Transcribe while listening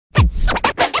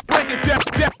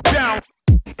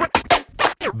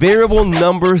variable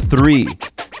number 3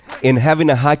 in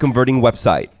having a high converting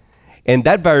website. And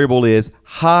that variable is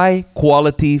high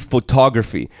quality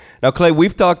photography. Now, Clay,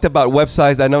 we've talked about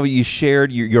websites. I know you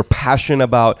shared your passion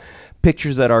about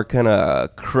pictures that are kind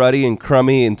of cruddy and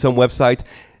crummy in some websites.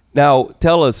 Now,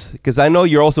 tell us, because I know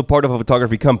you're also part of a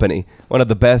photography company, one of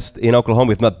the best in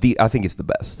Oklahoma, if not the, I think it's the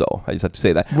best, so I just have to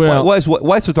say that. Well, why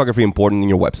is photography important in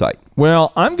your website?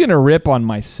 Well, I'm going to rip on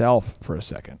myself for a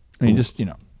second. I mean, just,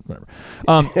 whatever.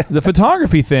 The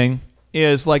photography thing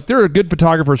is like there are good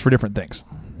photographers for different things.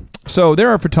 So there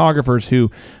are photographers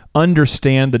who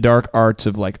understand the dark arts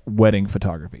of like wedding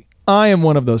photography. I am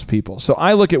one of those people. So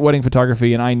I look at wedding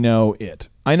photography and I know it.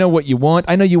 I know what you want.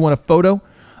 I know you want a photo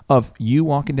of you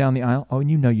walking down the aisle. Oh, and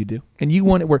you know you do. And you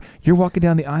want it where you're walking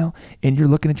down the aisle and you're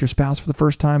looking at your spouse for the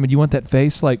first time and you want that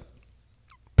face like,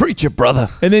 preach it, brother.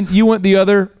 And then you want the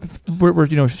other where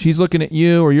she's looking at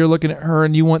you or you're looking at her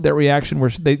and you want that reaction where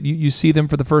you see them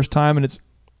for the first time and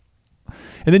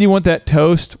then you want that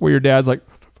toast where your dad's like,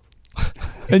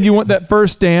 and you want that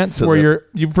first dance where you're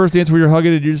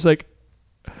hugging and you're just like,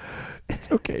 it's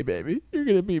okay, baby. You're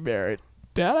going to be married.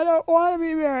 Dad, I don't want to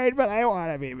be married, but I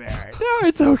want to be married. No,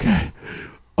 it's okay.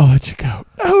 I'll let you go.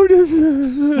 No,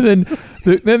 then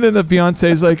the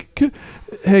fiance's like,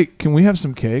 hey, can we have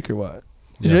some cake or what?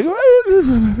 Yeah.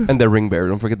 And the ring bearer.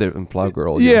 Don't forget the flower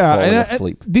girl. Yeah, falling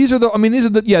asleep. These are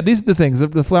the things.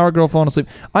 The flower girl falling asleep.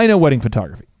 I know wedding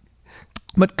photography,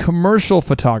 but commercial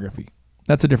photography,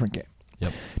 that's a different game.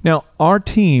 Yep. Now our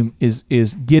team is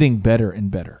getting better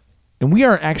and better, and we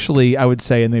are actually, I would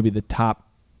say, in maybe the top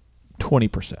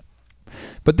 20%.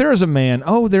 But there is a man.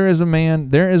 Oh, there is a man.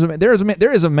 There is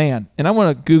a man. And I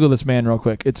want to Google this man real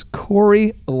quick. It's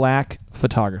Corey Lack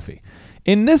Photography.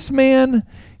 And this man,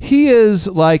 he is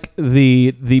like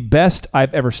the best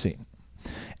I've ever seen.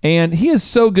 And he is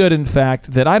so good, in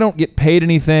fact, that I don't get paid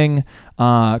anything.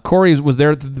 Corey was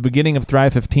there at the beginning of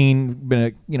Thrive 15,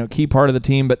 been a key part of the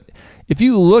team. But if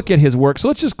you look at his work, so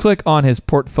let's just click on his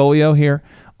portfolio here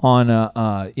on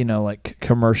like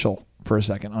commercial for a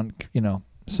second on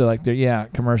so like there, yeah,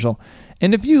 commercial.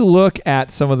 And if you look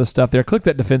at some of the stuff there, click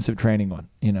that defensive training one,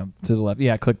 to the left.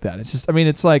 Yeah, click that. It's just, I mean,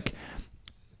 it's like,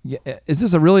 yeah, is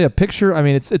this really a picture? I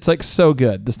mean, it's like so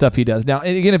good, the stuff he does. Now,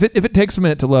 and again, if it takes a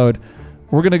minute to load,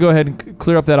 we're going to go ahead and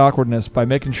clear up that awkwardness by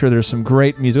making sure there's some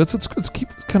great music. Let's keep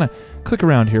kind of click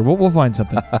around here. We'll find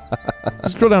something.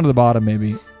 Scroll down to the bottom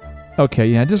maybe. Okay,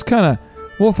 yeah, just kind of,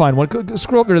 we'll find one.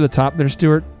 Scroll up there to the top there,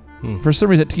 Stuart. For some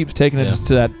reason, it keeps taking it just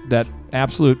to that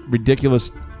absolute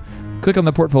ridiculous. Click on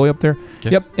the portfolio up there.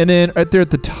 Okay. Yep, and then right there at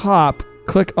the top,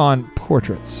 click on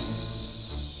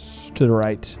portraits to the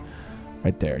right.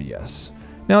 Right there, yes.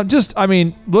 Now, just, I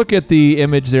mean, look at the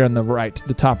image there on the right,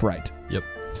 the top right. Yep.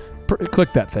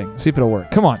 Click that thing. See if it'll work.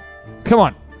 Come on,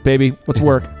 baby. Let's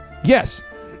work. Yes.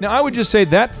 Now, I would just say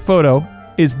that photo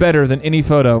is better than any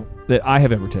photo that I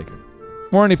have ever taken,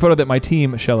 or any photo that my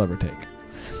team shall ever take.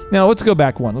 Now, let's go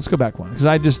back one. Because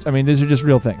these are just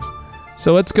real things.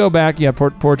 So let's go back. Yeah,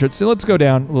 portraits. So let's go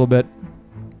down a little bit.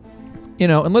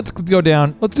 And let's go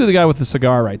down. Let's do the guy with the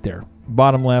cigar right there.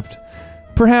 Bottom left.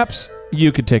 Perhaps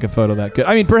you could take a photo that good.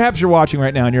 I mean, perhaps you're watching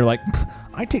right now and you're like,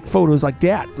 I take photos like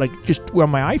that, like just on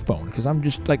my iPhone, because I'm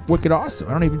just like wicked awesome.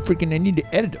 I don't even I need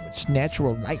to edit them. It's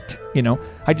natural light.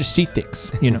 I just see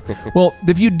things, Well,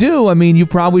 if you do, I mean, you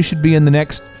probably should be in the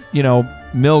next,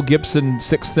 Mel Gibson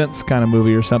Sixth Sense kind of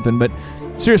movie or something. But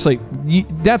seriously,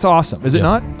 that's awesome, is it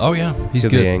not? Oh yeah, he's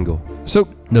good. The angle. So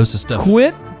knows his stuff.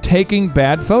 Quit taking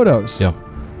bad photos. Yeah.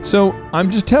 So I'm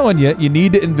just telling you, you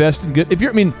need to invest in good. If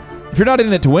you're not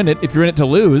in it to win it, if you're in it to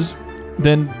lose,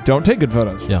 then don't take good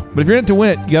photos. Yeah. But if you're in it to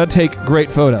win it, you got to take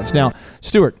great photos. Now,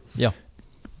 Stuart. Yeah.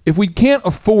 If we can't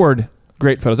afford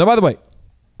great photos. Now, by the way,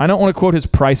 I don't want to quote his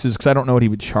prices because I don't know what he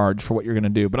would charge for what you're going to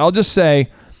do. But I'll just say,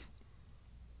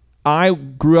 I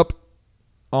grew up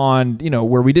on,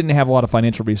 where we didn't have a lot of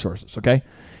financial resources, okay?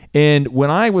 And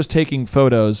when I was taking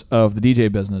photos of the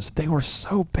DJ business, they were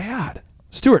so bad.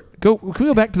 Stuart, can we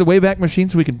go back to the Wayback Machine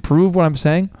so we can prove what I'm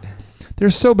saying?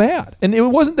 They're so bad. And it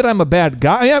wasn't that I'm a bad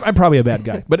guy. I'm probably a bad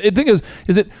guy. But the thing is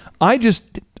that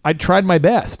I tried my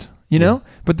best,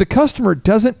 But the customer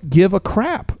doesn't give a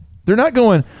crap. They're not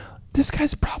going, this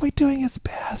guy's probably doing his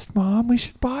best, Mom. We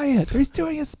should buy it. Or he's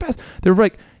doing his best. They're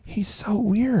like, he's so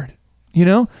weird.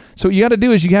 So what you got to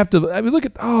do is you have to look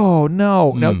at, oh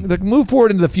no, now move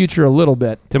forward into the future a little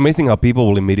bit. It's amazing how people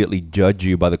will immediately judge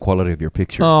you by the quality of your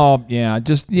pictures. Oh yeah,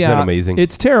 Isn't that amazing?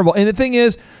 It's terrible. And the thing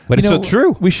is, but it's so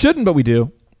true. We shouldn't, but we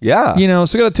do. Yeah.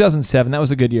 So go to 2007. That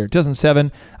was a good year.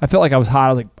 2007, I felt like I was hot.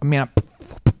 I was like, man,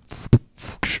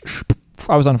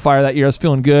 I was on fire that year. I was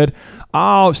feeling good.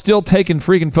 Oh, still taking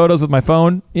freaking photos with my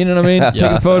phone. You know what I mean?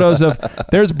 Taking photos of.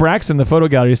 There's Braxton, the photo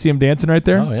gallery. You see him dancing right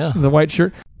there? Oh, yeah. The white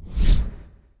shirt.